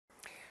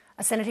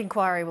A Senate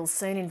inquiry will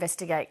soon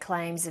investigate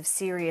claims of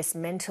serious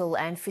mental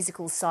and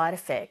physical side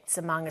effects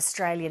among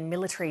Australian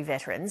military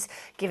veterans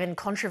given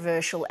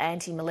controversial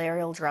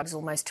anti-malarial drugs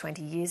almost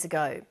 20 years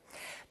ago.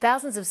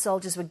 Thousands of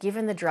soldiers were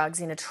given the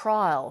drugs in a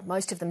trial,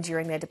 most of them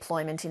during their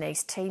deployment in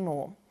East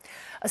Timor.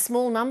 A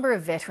small number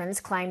of veterans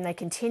claim they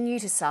continue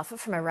to suffer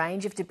from a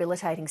range of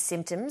debilitating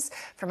symptoms,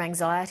 from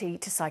anxiety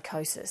to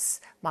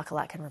psychosis. Michael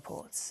Atkin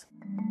reports.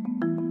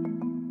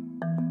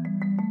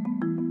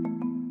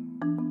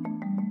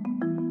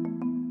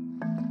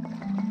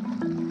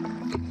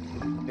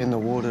 In the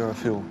water I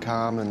feel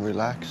calm and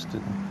relaxed,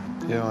 and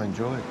yeah, I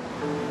enjoy it.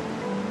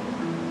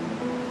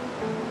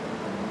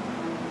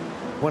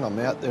 When I'm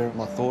out there,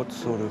 my thoughts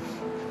sort of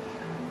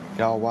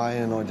go away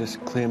and I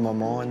just clear my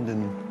mind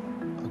and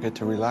I get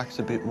to relax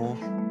a bit more.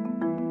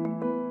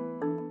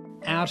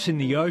 Out in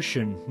the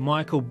ocean,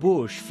 Michael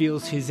Bush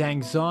feels his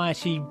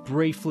anxiety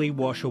briefly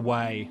wash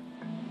away.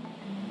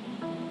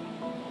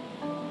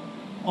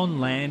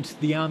 On land,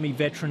 the Army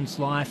veteran's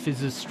life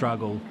is a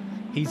struggle.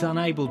 He's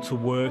unable to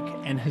work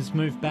and has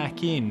moved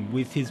back in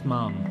with his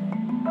mum.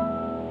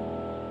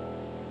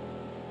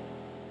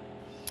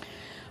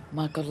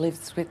 Michael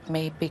lives with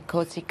me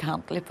because he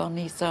can't live on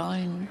his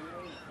own.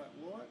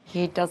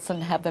 He doesn't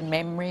have a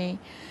memory.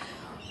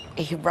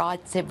 He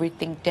writes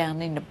everything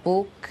down in a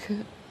book.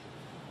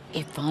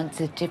 He finds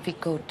it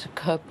difficult to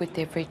cope with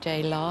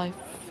everyday life.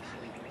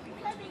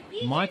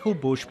 Michael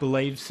Bush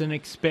believes an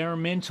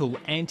experimental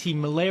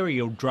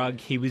anti-malarial drug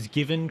he was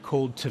given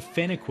called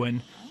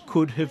tefenequine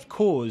could have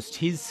caused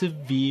his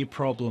severe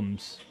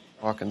problems.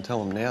 I can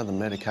tell them now the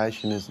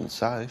medication isn't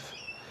safe.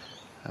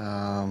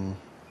 I've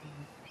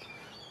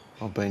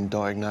been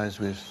diagnosed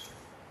with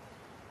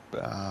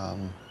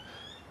PTSD,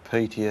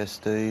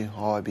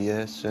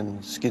 IBS and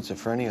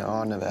schizophrenia.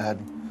 I never had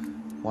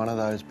one of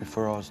those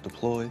before I was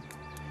deployed.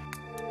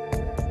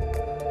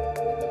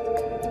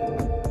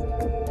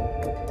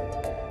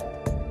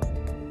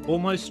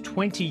 Almost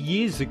 20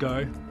 years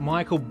ago,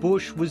 Michael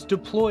Bush was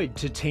deployed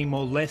to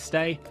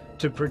Timor-Leste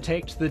to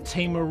protect the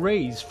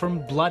Timorese from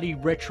bloody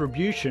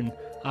retribution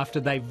after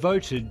they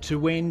voted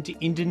to end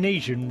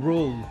Indonesian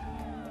rule.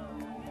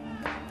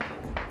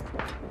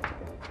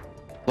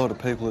 A lot of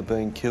people have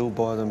been killed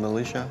by the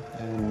militia,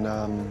 and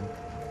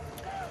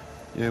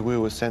yeah, we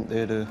were sent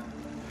there to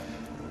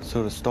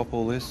sort of stop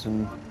all this,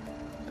 and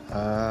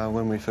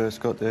when we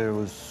first got there it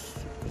was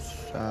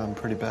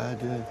pretty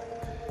bad, yeah.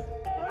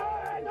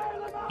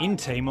 In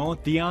Timor,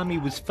 the army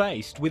was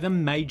faced with a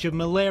major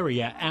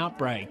malaria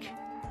outbreak.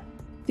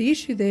 The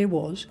issue there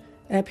was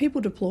our people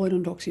deployed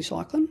on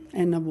doxycycline,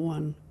 our number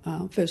one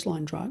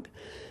first-line drug,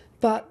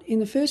 but in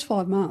the first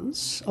 5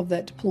 months of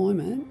that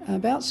deployment,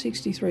 about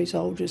 63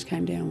 soldiers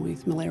came down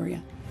with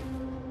malaria.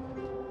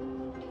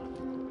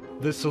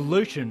 The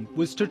solution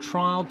was to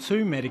trial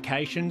two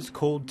medications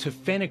called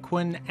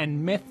tefenequine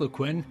and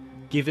mefloquine,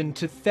 given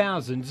to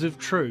thousands of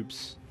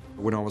troops.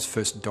 When I was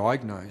first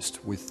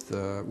diagnosed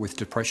with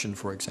depression,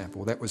 for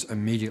example, that was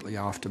immediately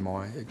after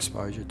my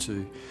exposure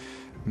to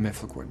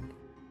mefloquine.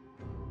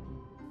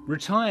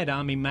 Retired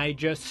Army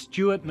Major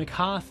Stuart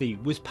McCarthy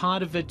was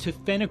part of a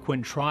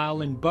tefenequine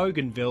trial in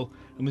Bougainville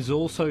and was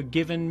also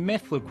given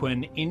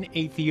mefloquine in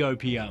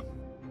Ethiopia.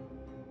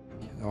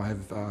 I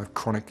have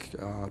chronic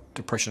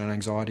depression and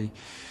anxiety.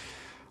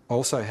 I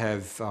also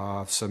have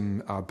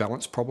some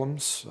balance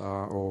problems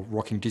or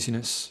rocking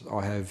dizziness.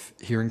 I have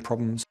hearing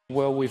problems.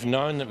 Well, we've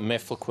known that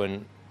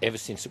mefloquine, ever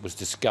since it was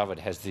discovered,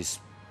 has this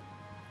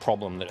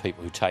problem that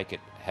people who take it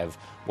have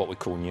what we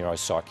call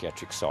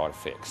neuropsychiatric side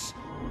effects.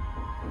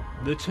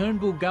 The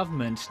Turnbull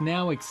government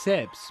now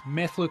accepts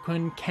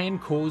mefloquine can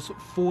cause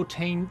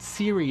 14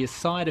 serious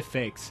side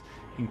effects,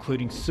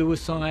 including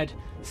suicide,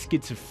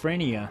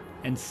 schizophrenia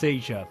and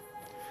seizure.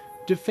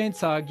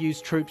 Defence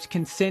argues troops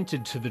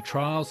consented to the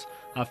trials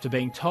after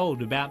being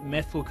told about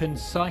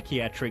mefloquine's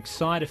psychiatric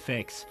side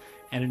effects,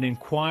 and an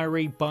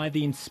inquiry by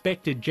the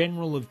Inspector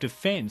General of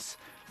Defence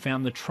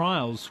found the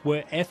trials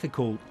were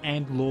ethical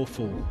and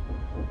lawful.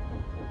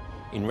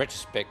 In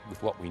retrospect,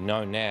 with what we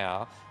know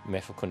now,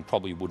 mefloquine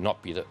probably would not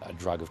be a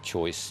drug of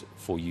choice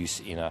for use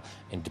in a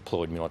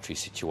deployed military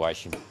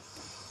situation.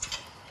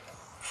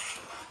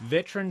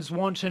 Veterans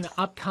want an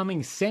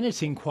upcoming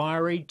Senate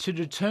inquiry to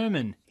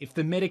determine if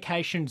the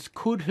medications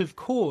could have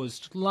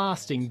caused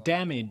lasting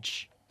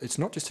damage. It's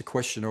not just a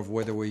question of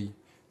whether we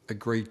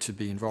agreed to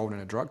be involved in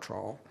a drug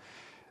trial.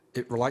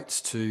 It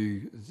relates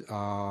to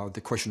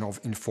the question of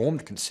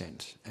informed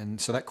consent.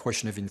 And so that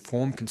question of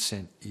informed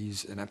consent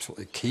is an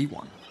absolutely key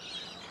one.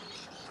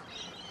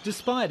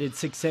 Despite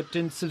its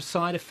acceptance of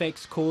side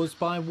effects caused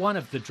by one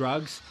of the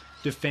drugs,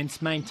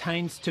 Defence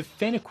maintains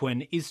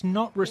tefenequine is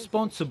not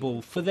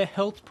responsible for the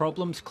health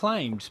problems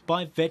claimed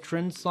by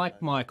veterans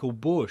like Michael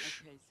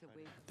Bush.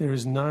 There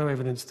is no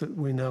evidence that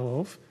we know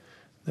of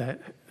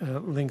that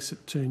links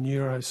it to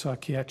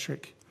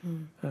neuropsychiatric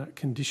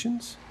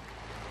conditions.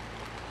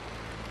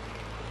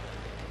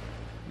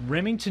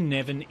 Remington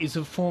Nevin is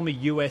a former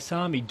US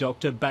Army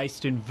doctor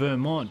based in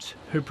Vermont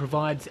who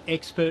provides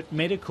expert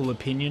medical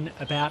opinion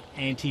about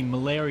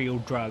anti-malarial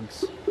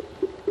drugs.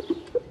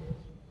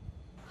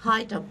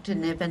 Hi, Dr.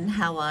 Nevin.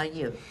 How are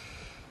you?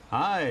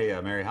 Hi,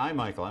 Mary. Hi,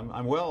 Michael.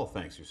 I'm well,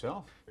 thanks.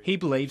 Yourself? He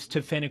believes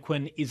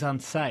tafenoquine is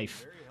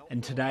unsafe,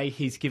 and today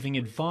he's giving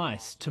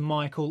advice to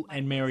Michael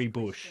and Mary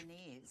Bush.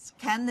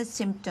 Can the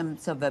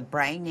symptoms of a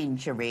brain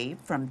injury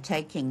from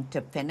taking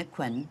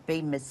tafenoquine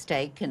be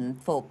mistaken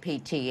for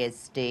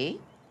PTSD?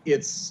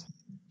 It's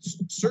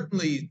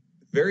certainly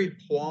very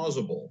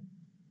plausible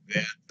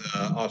that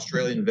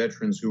Australian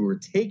veterans who were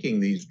taking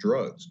these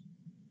drugs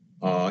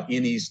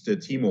in East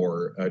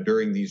Timor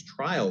during these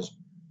trials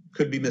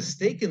could be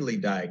mistakenly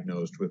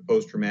diagnosed with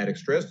post-traumatic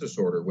stress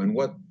disorder when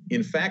what,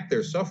 in fact,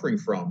 they're suffering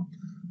from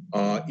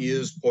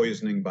is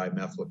poisoning by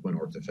mefloquine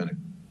or tafenoquine.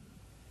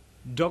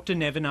 Dr.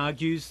 Nevin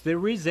argues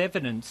there is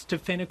evidence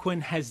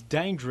tafenoquine has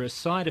dangerous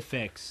side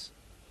effects.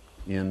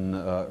 In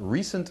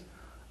recent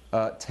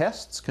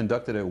tests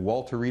conducted at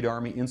Walter Reed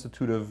Army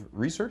Institute of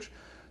Research,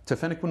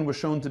 tafenoquine was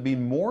shown to be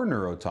more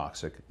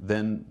neurotoxic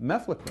than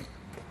mefloquine.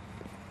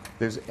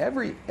 There's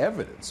every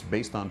evidence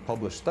based on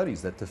published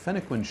studies that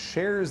tafenoquine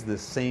shares the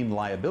same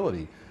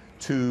liability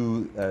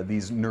to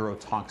these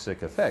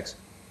neurotoxic effects.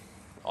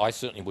 I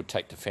certainly would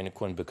take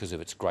tafenoquine because of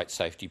its great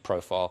safety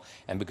profile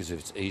and because of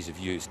its ease of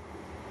use.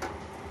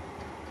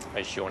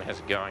 Hey Sean, how's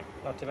it going?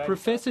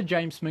 Professor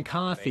James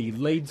McCarthy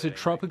leads a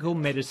tropical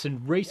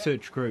medicine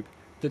research group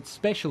that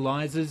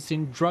specialises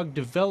in drug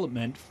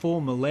development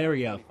for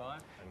malaria.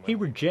 He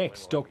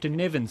rejects Dr.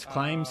 Nevin's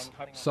claims,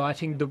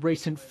 citing the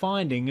recent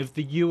finding of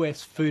the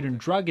US Food and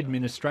Drug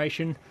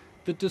Administration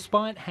that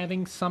despite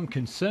having some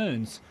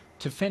concerns,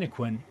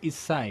 tafenoquine is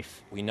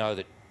safe. We know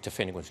that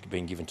tafenoquine's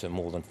been given to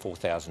more than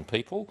 4,000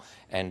 people,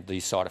 and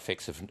these side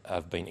effects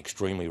have been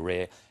extremely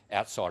rare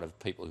outside of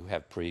people who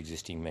have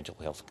pre-existing mental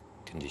health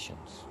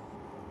conditions.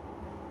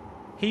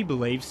 He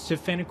believes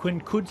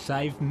tafenoquine could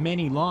save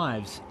many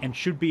lives and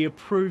should be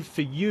approved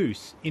for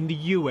use in the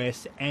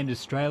US and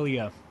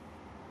Australia.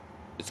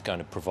 It's going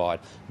to provide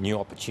new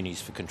opportunities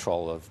for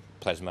control of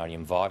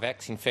Plasmodium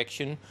vivax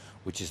infection,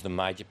 which is the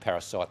major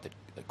parasite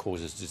that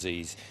causes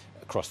disease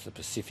across the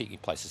Pacific in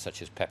places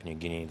such as Papua New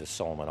Guinea, the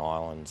Solomon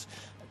Islands,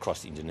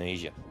 across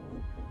Indonesia.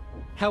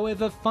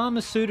 However,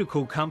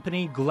 pharmaceutical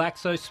company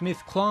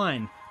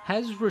GlaxoSmithKline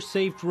has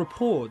received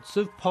reports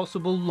of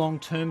possible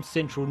long-term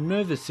central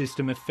nervous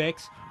system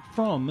effects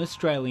from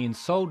Australian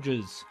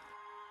soldiers.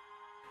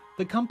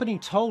 The company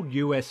told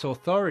US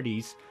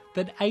authorities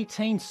that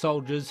 18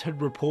 soldiers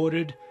had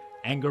reported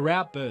anger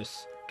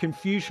outbursts,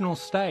 confusional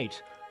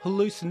state,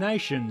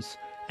 hallucinations,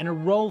 and a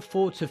role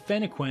for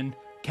tafenoquine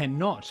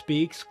cannot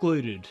be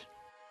excluded.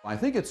 I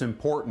think it's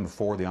important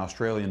for the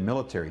Australian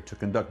military to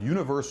conduct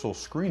universal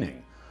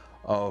screening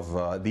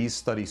of these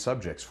study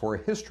subjects for a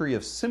history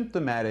of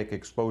symptomatic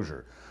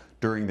exposure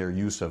during their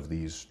use of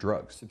these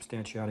drugs.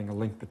 Substantiating a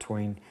link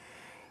between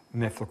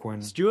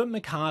mefloquine. Stuart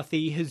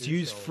McCarthy has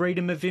used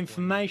freedom of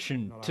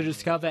information to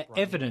discover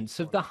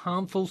evidence of the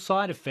harmful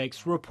side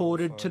effects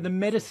reported to the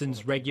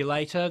medicines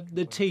regulator,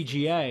 the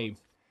TGA.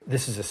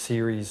 This is a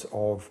series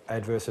of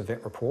adverse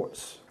event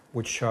reports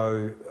which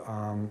show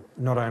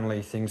not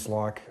only things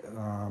like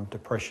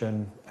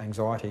depression,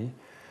 anxiety,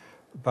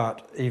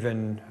 but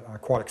even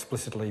quite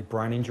explicitly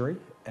brain injury,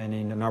 and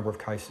in a number of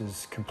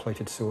cases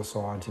completed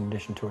suicides in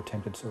addition to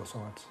attempted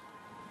suicides.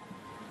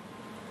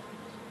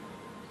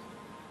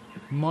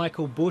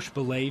 Michael Bush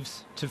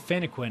believes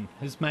tafenoquine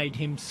has made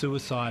him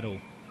suicidal.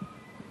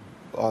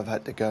 I've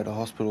had to go to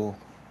hospital,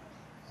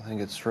 I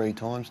think it's 3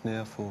 times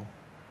now for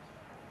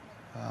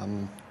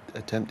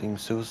attempting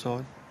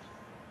suicide.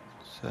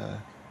 So,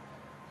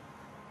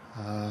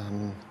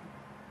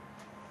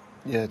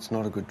 yeah, it's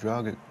not a good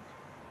drug. It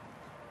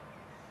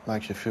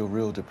makes you feel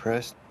real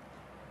depressed.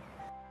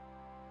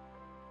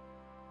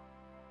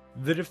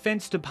 The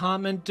Defence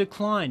Department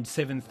declined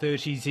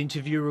 7:30's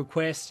interview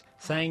request,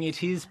 saying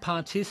it is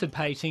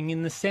participating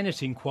in the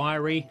Senate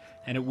inquiry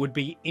and it would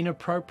be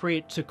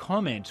inappropriate to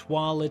comment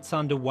while it's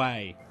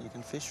underway. You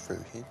can fish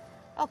through here.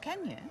 Oh,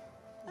 can you?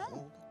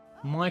 Oh.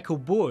 Michael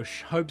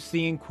Bush hopes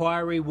the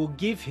inquiry will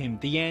give him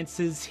the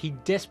answers he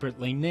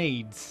desperately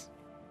needs.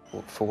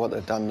 For what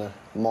they've done to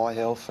my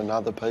health and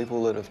other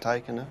people that have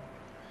taken it,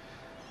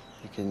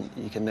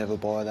 you can never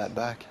buy that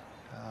back.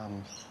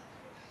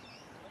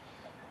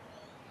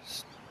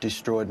 It's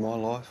destroyed my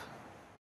life.